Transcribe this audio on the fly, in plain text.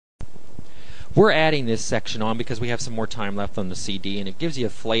we're adding this section on because we have some more time left on the CD, and it gives you a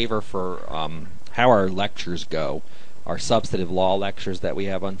flavor for how our lectures go, our substantive law lectures that we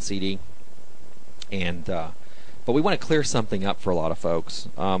have on CD. And but we want to clear something up for a lot of folks.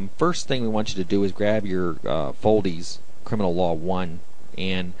 First thing we want you to do is grab your Foldy's Criminal Law 1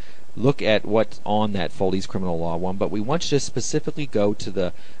 and look at what's on that Foldy's Criminal Law 1, but we want you to specifically go to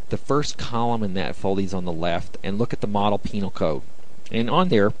the first column in that Foldy's on the left and look at the Model Penal Code. And on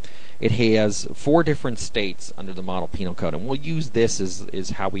there, it has 4 different states under the Model Penal Code, and we'll use this as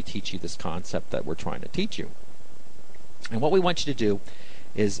how we teach you this concept that we're trying to teach you. And what we want you to do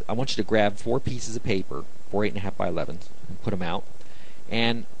is I want you to grab 4 pieces of paper, 4 8.5 by 11s, and put them out.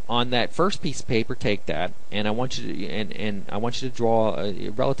 And on that first piece of paper, take that, and I want you to I want you to draw a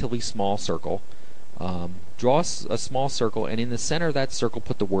relatively small circle. Draw a small circle, and in the center of that circle,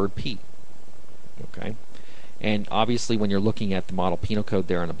 put the word P. Okay. And obviously, when you're looking at the Model Penal Code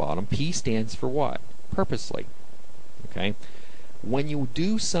there on the bottom, P stands for what? Purposely. Okay. When you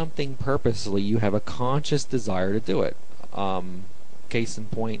do something purposely, you have a conscious desire to do it. Case in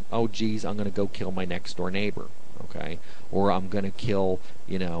point, oh geez, I'm going to go kill my next door neighbor. Okay, or I'm going to kill,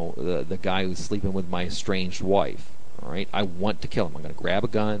 the guy who's sleeping with my estranged wife. All right, I want to kill him. I'm going to grab a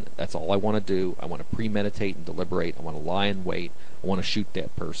gun. That's all I want to do. I want to premeditate and deliberate. I want to lie in wait. I want to shoot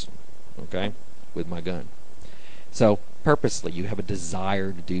that person. Okay, with my gun. So purposely, you have a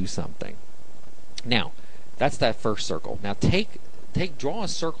desire to do something. Now, that's that first circle. Now draw a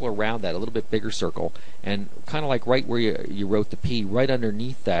circle around that, a little bit bigger circle, and kind of like right where you wrote the P, right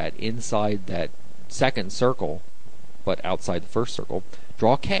underneath that, inside that second circle, but outside the first circle,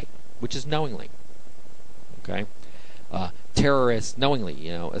 draw K, which is knowingly. Okay, terrorists knowingly,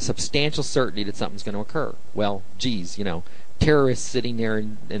 a substantial certainty that something's going to occur. Well, geez, terrorists sitting there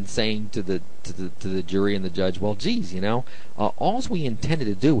and saying to the jury and the judge, well, geez, all we intended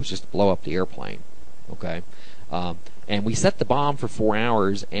to do was just blow up the airplane. Okay. And we set the bomb for 4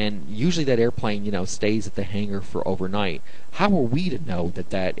 hours, and usually that airplane, stays at the hangar for overnight. How are we to know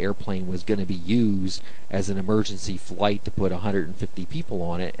that airplane was going to be used as an emergency flight to put 150 people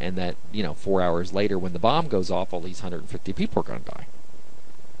on it, and that, 4 hours later when the bomb goes off, all these 150 people are going to die?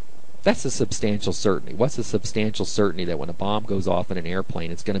 That's a substantial certainty. What's the substantial certainty that when a bomb goes off in an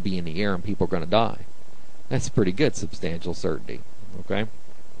airplane, it's going to be in the air and people are going to die? That's pretty good substantial certainty. Okay?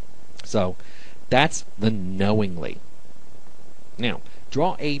 So, that's the knowingly. Now,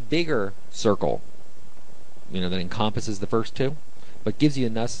 draw a bigger circle, that encompasses the first 2, but gives you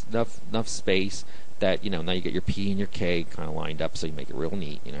enough space that, now you get your P and your K kind of lined up, so you make it real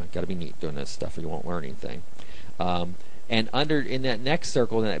neat. Got to be neat doing this stuff or you won't learn anything. And in that next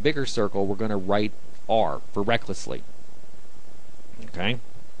circle, in that bigger circle, we're going to write R for recklessly. Okay?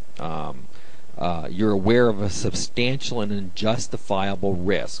 You're aware of a substantial and unjustifiable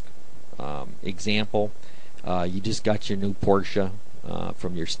risk. Example, you just got your new Porsche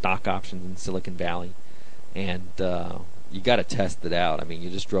from your stock options in Silicon Valley, and you got to test it out. I mean,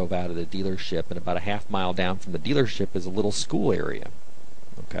 you just drove out of the dealership, and about a half mile down from the dealership is a little school area.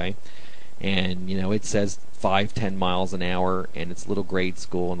 Okay, and it says 5-10 miles an hour, and it's a little grade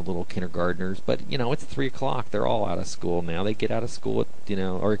school and the little kindergartners, but it's 3 o'clock. They're all out of school now. They get out of school at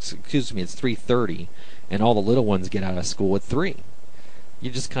it's 3:30, and all the little ones get out of school at 3.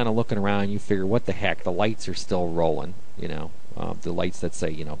 You're just kind of looking around and you figure, what the heck, the lights are still rolling, the lights that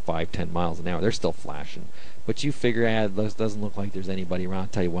say, 5-10 miles an hour, they're still flashing. But you figure, it doesn't look like there's anybody around. I'll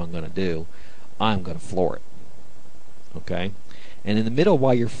tell you what I'm going to do. I'm going to floor it. Okay? And in the middle,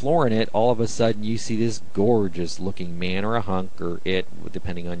 while you're flooring it, all of a sudden you see this gorgeous looking man or a hunk, or it,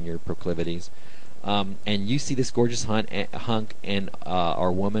 depending on your proclivities. And you see this gorgeous hunk and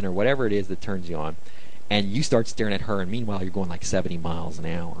or woman or whatever it is that turns you on. And you start staring at her, and meanwhile you're going like 70 miles an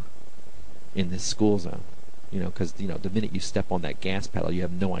hour in this school zone. Because, the minute you step on that gas pedal, you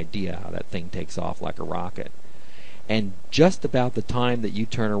have no idea how that thing takes off like a rocket. And just about the time that you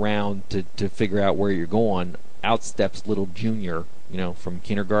turn around to figure out where you're going, out steps little Junior, from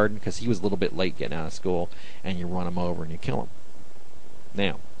kindergarten, because he was a little bit late getting out of school, and you run him over and you kill him.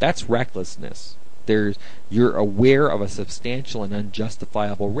 Now, that's recklessness. You're aware of a substantial and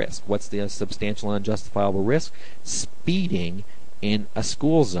unjustifiable risk. What's the substantial and unjustifiable risk? Speeding in a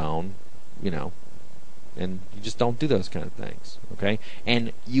school zone, and you just don't do those kind of things, okay?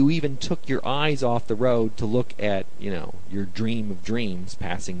 And you even took your eyes off the road to look at, your dream of dreams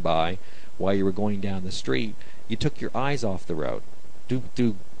passing by while you were going down the street. You took your eyes off the road.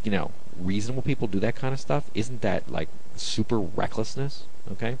 Do reasonable people do that kind of stuff? Isn't that like super recklessness?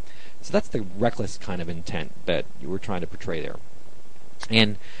 Okay? So that's the reckless kind of intent that you were trying to portray there.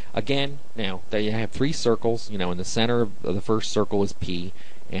 And again, now that you have 3 circles, in the center of the first circle is P,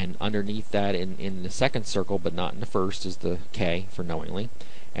 And underneath that, in the second circle, but not in the first, is the K for knowingly.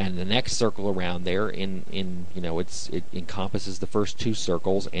 And the next circle around there, it encompasses the first two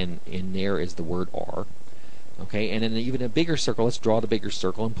circles, and in there is the word R. Okay, and then even a bigger circle, let's draw the bigger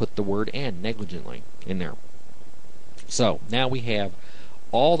circle and put the word N, negligently, in there. So now we have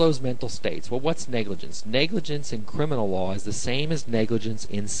all those mental states. Well, what's negligence? Negligence in criminal law is the same as negligence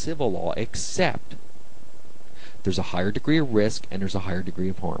in civil law, except there's a higher degree of risk and there's a higher degree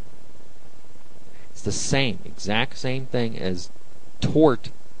of harm. It's the same, exact same thing as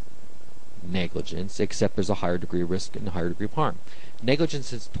tort negligence, except there's a higher degree of risk and a higher degree of harm.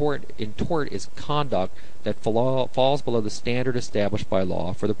 Negligence in tort is conduct that falls below the standard established by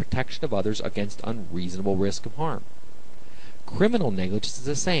law for the protection of others against unreasonable risk of harm. Criminal negligence is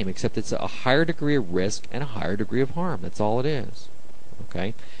the same, except it's a higher degree of risk and a higher degree of harm. That's all it is.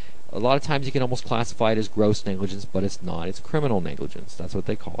 Okay? A lot of times you can almost classify it as gross negligence, but it's not. It's criminal negligence. That's what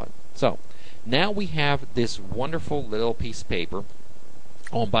they call it. So, now we have this wonderful little piece of paper.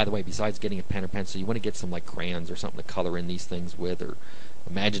 Oh, and by the way, besides getting a pen or pencil, you want to get some like crayons or something to color in these things with, or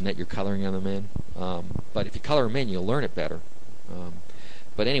imagine that you're coloring them in. But if you color them in, you'll learn it better.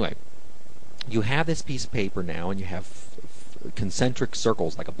 But anyway, you have this piece of paper now, and you have concentric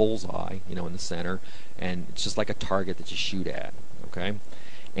circles like a bullseye, in the center, and it's just like a target that you shoot at. Okay,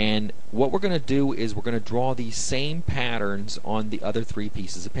 and what we're going to do is we're going to draw these same patterns on the other three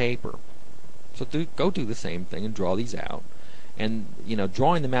pieces of paper. So go do the same thing and draw these out. And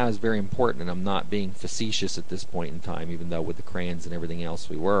drawing them out is very important, and I'm not being facetious at this point in time, even though with the crayons and everything else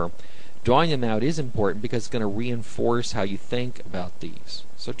we were. Drawing them out is important because it's going to reinforce how you think about these.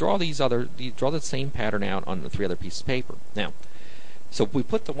 So draw the same pattern out on the three other pieces of paper. Now, so if we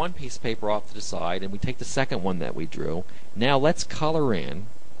put the one piece of paper off to the side and we take the second one that we drew, now let's color in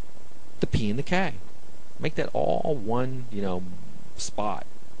the P and the K. Make that all one, spot.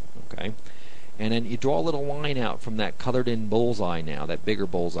 Okay? And then you draw a little line out from that colored in bullseye now, that bigger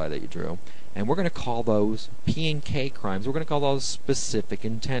bullseye that you drew. And we're going to call those P and K crimes. We're going to call those specific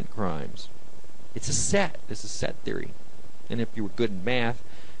intent crimes. It's a set. This is set theory. And if you were good in math,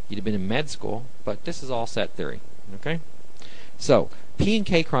 you'd have been in med school, but this is all set theory. Okay? So, P and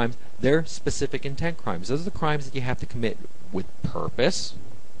K crimes, they're specific intent crimes. Those are the crimes that you have to commit with purpose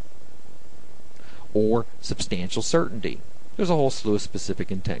or substantial certainty. There's a whole slew of specific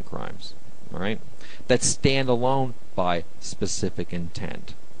intent crimes. All right, that stand alone by specific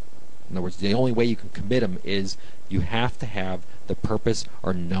intent. In other words, the only way you can commit them is you have to have the purpose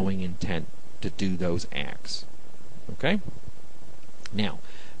or knowing intent to do those acts. Okay? Now,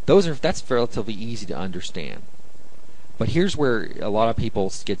 that's relatively easy to understand. But here's where a lot of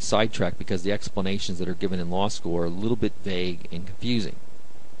people get sidetracked because the explanations that are given in law school are a little bit vague and confusing.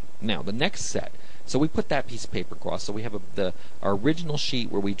 Now, the next set. So we put that piece of paper across. So we have our original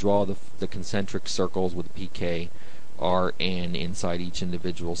sheet where we draw the concentric circles with the PK, R, N inside each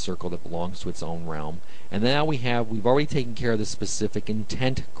individual circle that belongs to its own realm. And now we've already taken care of the specific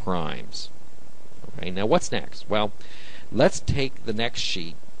intent crimes. Okay, now what's next? Well, let's take the next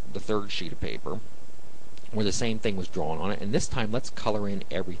sheet, the third sheet of paper, where the same thing was drawn on it, and this time let's color in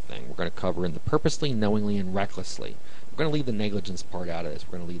everything. We're going to cover in the purposely, knowingly, and recklessly. We're going to leave the negligence part out of this.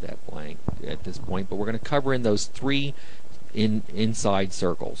 We're going to leave that blank at this point, but we're going to cover in those three inside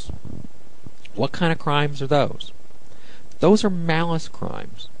circles. What kind of crimes are those? Those are malice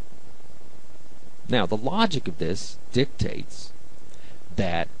crimes. Now, the logic of this dictates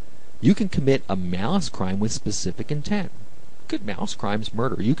that you can commit a malice crime with specific intent. Good malice crime is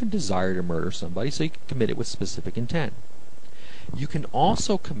murder. You can desire to murder somebody, so you can commit it with specific intent. You can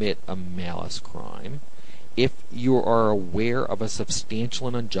also commit a malice crime if you are aware of a substantial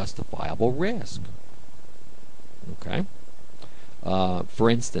and unjustifiable risk. Okay? For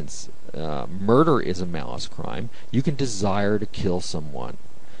instance, murder is a malice crime. You can desire to kill someone.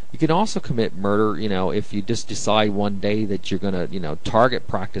 You can also commit murder, if you just decide one day that you're going to, target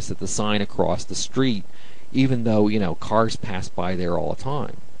practice at the sign across the street, even though, cars pass by there all the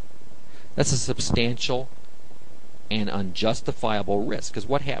time. That's a substantial and unjustifiable risk. Because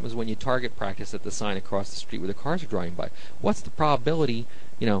what happens when you target practice at the sign across the street where the cars are driving by? What's the probability,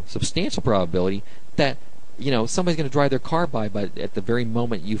 substantial probability, that, somebody's going to drive their car by, but at the very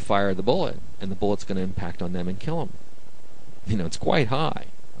moment you fire the bullet, and the bullet's going to impact on them and kill them? It's quite high.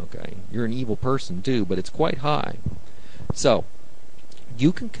 Okay? You're an evil person too, but it's quite high. So,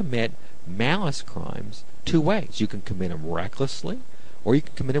 you can commit malice crimes two ways. You can commit them recklessly, or you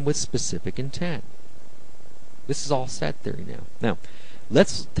can commit them with specific intent. This is all set theory now. Now,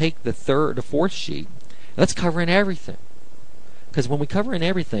 let's take the fourth sheet. Let's cover in everything. Because when we cover in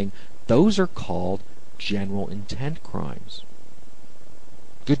everything, those are called general intent crimes.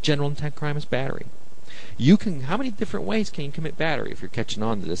 Good general intent crime is battery. You can, how many different ways can you commit battery? If you're catching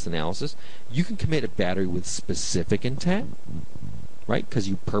on to this analysis, you can commit a battery with specific intent, right? Because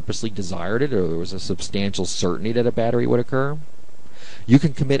you purposely desired it, or there was a substantial certainty that a battery would occur. You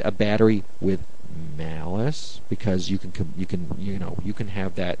can commit a battery with malice, because you can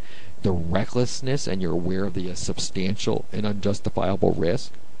have that, the recklessness, and you're aware of the substantial and unjustifiable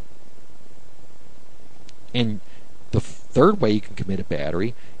risk. And the third way you can commit a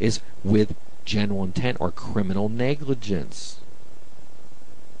battery is with general intent or criminal negligence.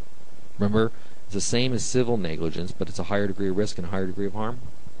 Remember, it's the same as civil negligence, but it's a higher degree of risk and a higher degree of harm.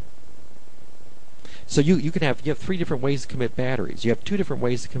 So you have 3 different ways to commit batteries. You have 2 different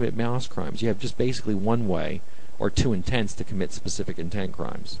ways to commit malice crimes. You have just basically 1 way or 2 intents to commit specific intent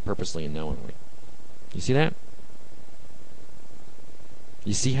crimes, purposely and knowingly. You see that?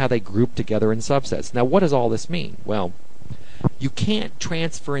 You see how they group together in subsets. Now, what does all this mean? Well, you can't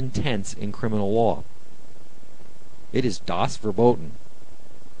transfer intents in criminal law. It is das verboten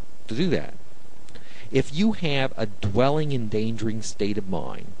to do that. If you have a dwelling endangering state of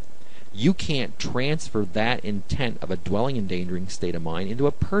mind, you can't transfer that intent of a dwelling endangering state of mind into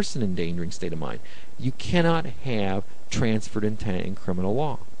a person endangering state of mind. You cannot have transferred intent in criminal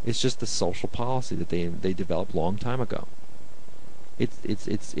law. It's just a social policy that they developed a long time ago.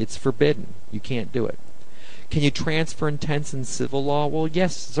 It's forbidden. You can't do it. Can you transfer intents in civil law? Well,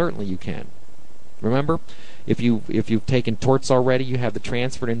 yes, certainly you can. Remember, if you've taken torts already, you have the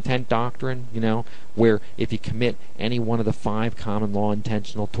transferred intent doctrine, where if you commit any one of the 5 common law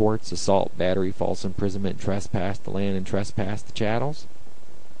intentional torts, assault, battery, false imprisonment, trespass to land, and trespass to chattels,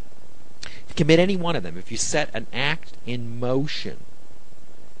 if you commit any one of them, if you set an act in motion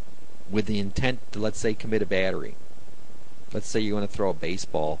with the intent to, let's say, commit a battery. Let's say you want to throw a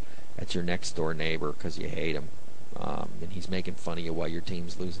baseball at your next door neighbor because you hate him, and he's making fun of you while your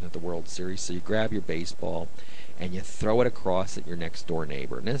team's losing at the World Series. So you grab your baseball and you throw it across at your next door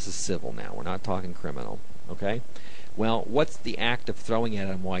neighbor. And this is civil now. We're not talking criminal. Okay? Well, what's the act of throwing at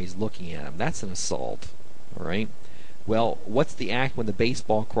him while he's looking at him? That's an assault. All right? Well, what's the act when the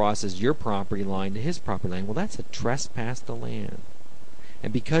baseball crosses your property line to his property line? Well, that's a trespass to land.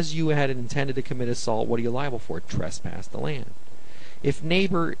 And because you had intended to commit assault, what are you liable for? Trespass to land. If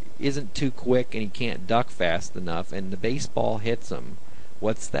neighbor isn't too quick and he can't duck fast enough and the baseball hits him,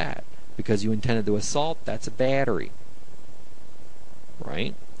 what's that? Because you intended to assault, that's a battery.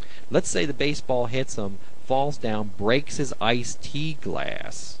 Right? Let's say the baseball hits him, falls down, breaks his iced tea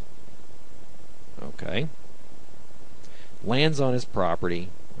glass. Okay? Lands on his property.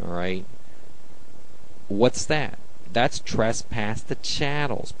 Alright? What's that? That's trespass to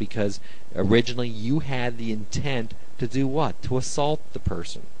chattels, because originally you had the intent to do what? To assault the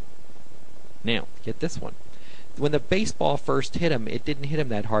person. Now, get this one. When the baseball first hit him, it didn't hit him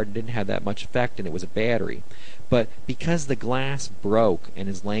that hard and didn't have that much effect, and it was a battery. But because the glass broke and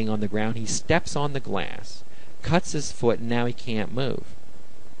is laying on the ground, he steps on the glass, cuts his foot, and now he can't move.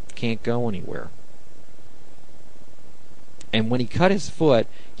 Can't go anywhere. And when he cut his foot,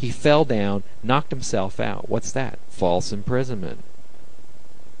 he fell down, knocked himself out. What's that? False imprisonment.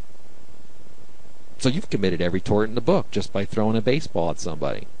 So you've committed every tort in the book just by throwing a baseball at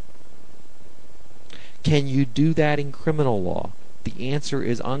somebody. Can you do that in criminal law? The answer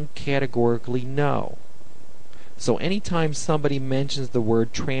is uncategorically no. So anytime somebody mentions the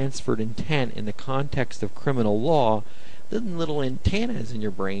word transferred intent in the context of criminal law, the little antennas in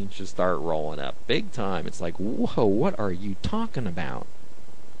your brain should start rolling up big time. It's like, whoa, what are you talking about?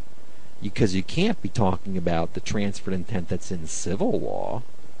 Because you can't be talking about the transferred intent that's in civil law,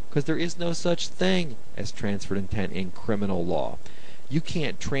 because there is no such thing as transferred intent in criminal law. You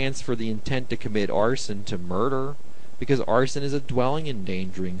can't transfer the intent to commit arson to murder, because arson is a dwelling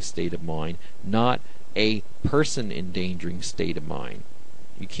endangering state of mind, not a person endangering state of mind.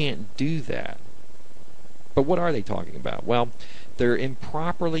 You can't do that. But what are they talking about? Well, they're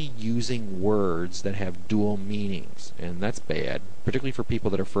improperly using words that have dual meanings, and that's bad, particularly for people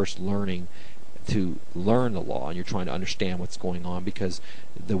that are first learning to learn the law and you're trying to understand what's going on, because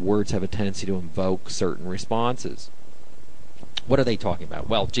the words have a tendency to invoke certain responses. What are they talking about?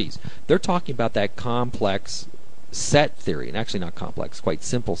 Well, geez, they're talking about that complex set theory, and actually not complex, quite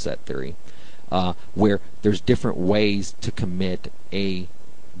simple set theory, where there's different ways to commit a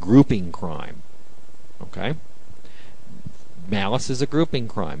grouping crime. Okay? Malice is a grouping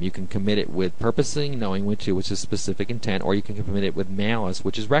crime. You can commit it with purposing, knowing which is specific intent, or you can commit it with malice,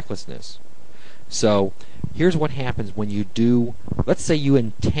 which is recklessness. So here's what happens when you do, let's say you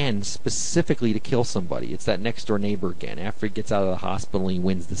intend specifically to kill somebody. It's that next door neighbor again. After he gets out of the hospital and he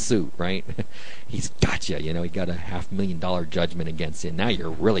wins the suit, right? He's got you, he got a $500,000 judgment against you. Now you're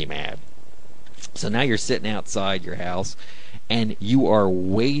really mad. So now you're sitting outside your house and you are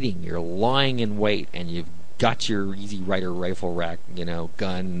waiting. You're lying in wait and you've got your Easy Rider rifle rack,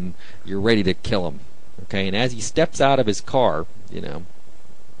 gun. You're ready to kill him. Okay, and as he steps out of his car,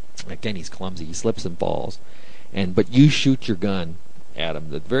 again, he's clumsy. He slips and falls. But you shoot your gun at him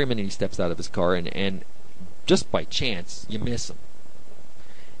the very minute he steps out of his car, and just by chance, you miss him.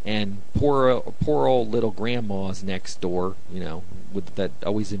 And poor old little grandma's next door, that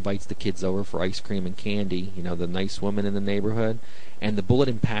always invites the kids over for ice cream and candy, the nice woman in the neighborhood, and the bullet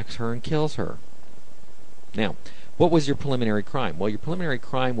impacts her and kills her. Now, what was your preliminary crime? Well, your preliminary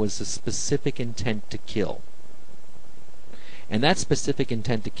crime was a specific intent to kill. And that specific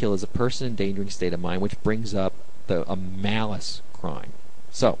intent to kill is a person endangering state of mind, which brings up a malice crime.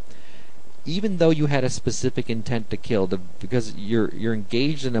 So, even though you had a specific intent to kill, because you're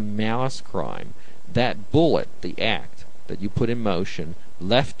engaged in a malice crime, that bullet, the act that you put in motion,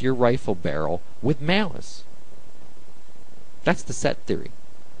 left your rifle barrel with malice. That's the set theory.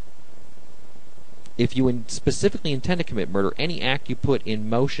 If you specifically intend to commit murder, any act you put in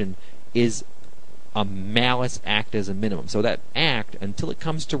motion is a malice act as a minimum. So that act, until it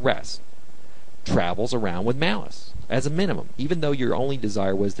comes to rest, travels around with malice as a minimum, even though your only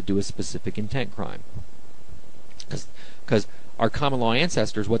desire was to do a specific intent crime. Because our common law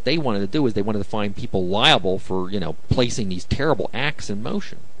ancestors, what they wanted to do is they wanted to find people liable for, placing these terrible acts in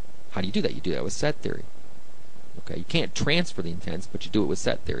motion. How do you do that? You do that with set theory. Okay, you can't transfer the intents, but you do it with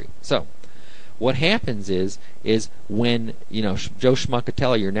set theory. So, what happens is when, Joe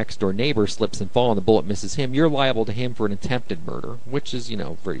Schmuckatelli, your next door neighbor, slips and falls and the bullet misses him, you're liable to him for an attempted murder, which is,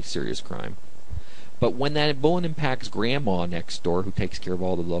 a very serious crime. But when that bullet impacts grandma next door, who takes care of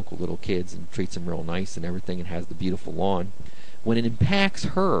all the local little kids and treats them real nice and everything and has the beautiful lawn, when it impacts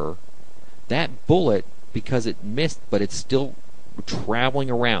her, that bullet, because it missed but it's still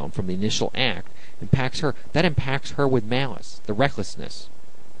traveling around from the initial act, impacts her. That impacts her with malice, the recklessness.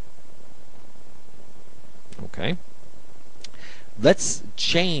 Okay? Let's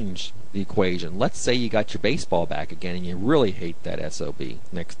change the equation. Let's say you got your baseball back again and you really hate that SOB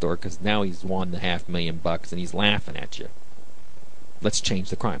next door because now he's won the $500,000 and he's laughing at you. Let's change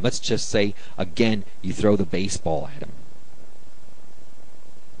the crime. Let's just say, again, you throw the baseball at him.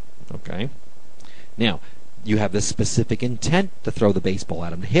 Okay? Now, you have the specific intent to throw the baseball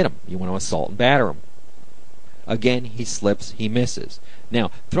at him, to hit him. You want to assault and batter him. Again, he slips, he misses.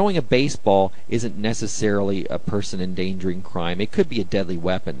 Now, throwing a baseball isn't necessarily a person-endangering crime. It could be a deadly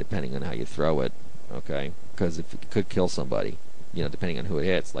weapon, depending on how you throw it, okay? Because it could kill somebody, depending on who it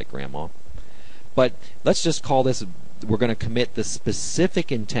hits, like Grandma. But let's just call this, we're going to commit the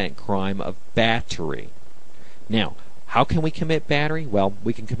specific intent crime of battery. Now, how can we commit battery? Well,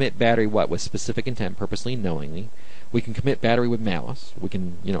 we can commit battery, with specific intent, purposely, knowingly. We can commit battery with malice. We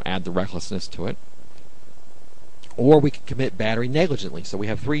can, add the recklessness to it. Or we can commit battery negligently. So we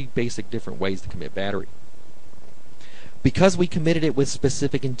have three basic different ways to commit battery. Because we committed it with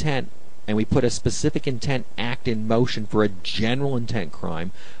specific intent, and we put a specific intent act in motion for a general intent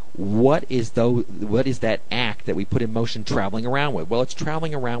crime, what is that act that we put in motion traveling around with? Well, it's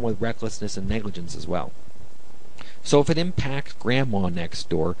traveling around with recklessness and negligence as well. So if it impacts Grandma next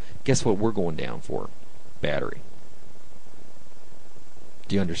door, guess what we're going down for? Battery.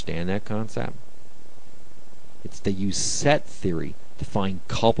 Do you understand that concept? It's they use set theory to find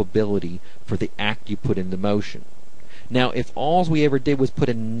culpability for the act you put into motion. Now, if all we ever did was put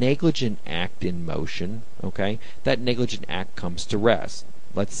a negligent act in motion, okay, that negligent act comes to rest.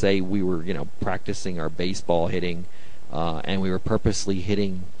 Let's say we were, practicing our baseball hitting, and we were purposely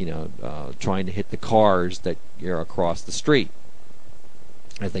hitting, trying to hit the cars that are across the street.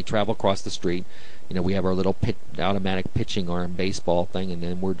 As they travel across the street, we have our little automatic pitching arm baseball thing, and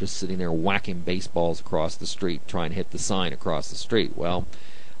then we're just sitting there whacking baseballs across the street, trying to hit the sign across the street. Well,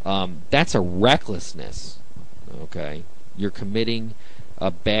 that's a recklessness. Okay, you're committing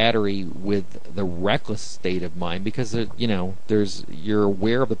a battery with the reckless state of mind because you're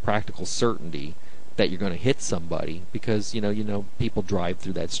aware of the practical certainty that you're going to hit somebody because people drive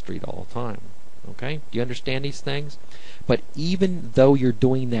through that street all the time. Okay, do you understand these things? But even though you're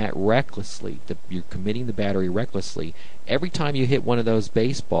doing that recklessly, you're committing the battery recklessly, every time you hit one of those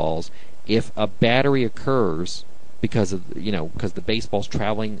baseballs, if a battery occurs because the baseball's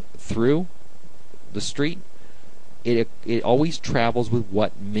traveling through the street, it always travels with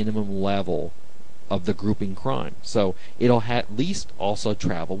what minimum level of the grouping crime. So it'll at least also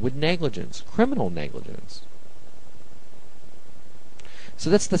travel with negligence, criminal negligence. So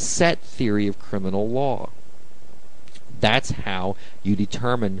that's the set theory of criminal law. That's how you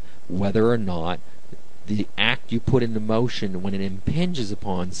determine whether or not the act you put into motion, when it impinges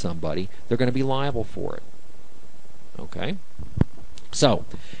upon somebody, they're going to be liable for it. Okay? So,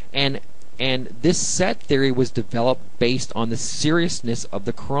 and this set theory was developed based on the seriousness of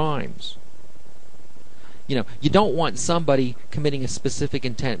the crimes. You know, you don't want somebody committing a specific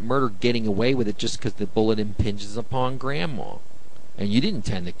intent murder getting away with it just because the bullet impinges upon grandma. And you didn't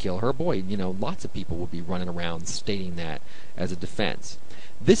intend to kill her. Boy, you know, lots of people would be running around stating that as a defense.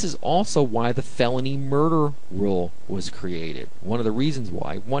 This is also why the felony murder rule was created. One of the reasons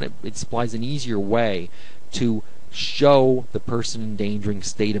why. One, it supplies an easier way to show the person endangering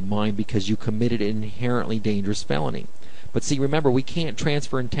state of mind because you committed an inherently dangerous felony. But see, remember, we can't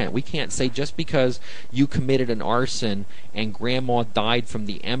transfer intent. We can't say just because you committed an arson and grandma died from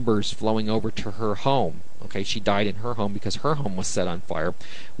the embers flowing over to her home. Okay, she died in her home because her home was set on fire.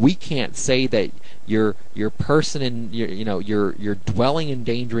 We can't say that your person in your dwelling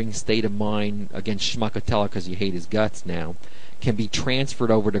endangering state of mind against Schmuckatella because you hate his guts now can be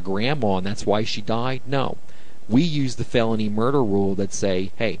transferred over to grandma and that's why she died. No, we use the felony murder rule that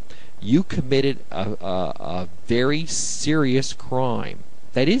say, hey, you committed a very serious crime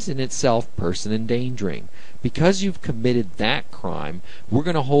that is in itself person endangering. Because you've committed that crime, we're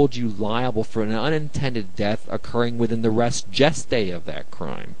going to hold you liable for an unintended death occurring within the res gestae of that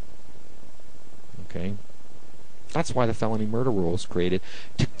crime. Okay? That's why the felony murder rule was created,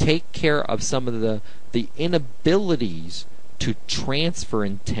 to take care of some of the inabilities to transfer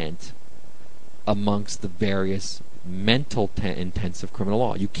intent amongst the various mental intents of criminal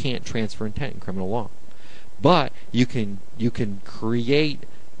law. You can't transfer intent in criminal law. But you can create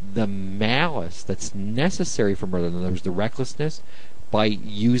the malice that's necessary for murder, in other words, the recklessness, by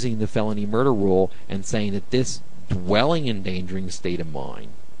using the felony murder rule and saying that this dwelling endangering state of mind,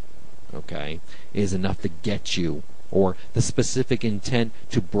 okay, is enough to get you, or the specific intent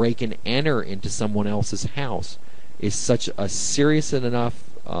to break and enter into someone else's house is such a serious enough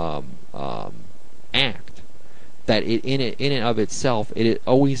act that in and of itself it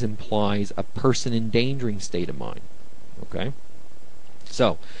always implies a person endangering state of mind. Okay?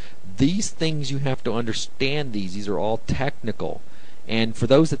 So, these things you have to understand. These are all technical. And for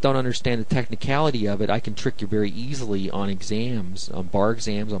those that don't understand the technicality of it, I can trick you very easily on exams, on bar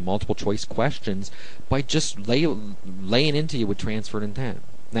exams, on multiple choice questions, by just laying into you with transferred intent.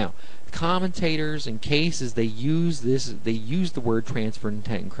 Now, commentators and cases, they use the word transferred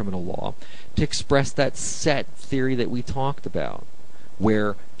intent in criminal law to express that set theory that we talked about,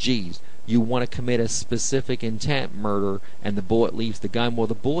 where, geez, you want to commit a specific intent murder and the bullet leaves the gun. Well,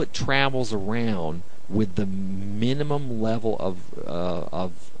 the bullet travels around with the minimum level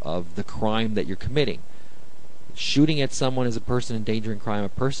of the crime that you're committing. Shooting at someone is a person endangering crime. A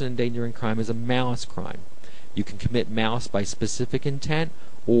person endangering crime is a malice crime. You can commit malice by specific intent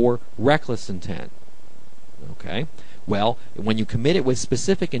or reckless intent. Okay? Well, when you commit it with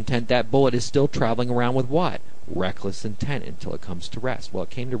specific intent, that bullet is still traveling around with what? Reckless intent until it comes to rest. Well,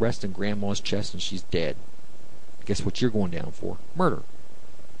 it came to rest in grandma's chest and she's dead. Guess what you're going down for? Murder.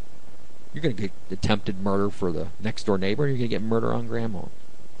 You're going to get attempted murder for the next door neighbor, and you're going to get murder on grandma.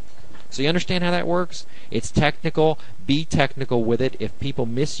 So you understand how that works? It's technical. Be technical with it. If people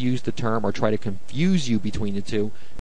misuse the term or try to confuse you between the two,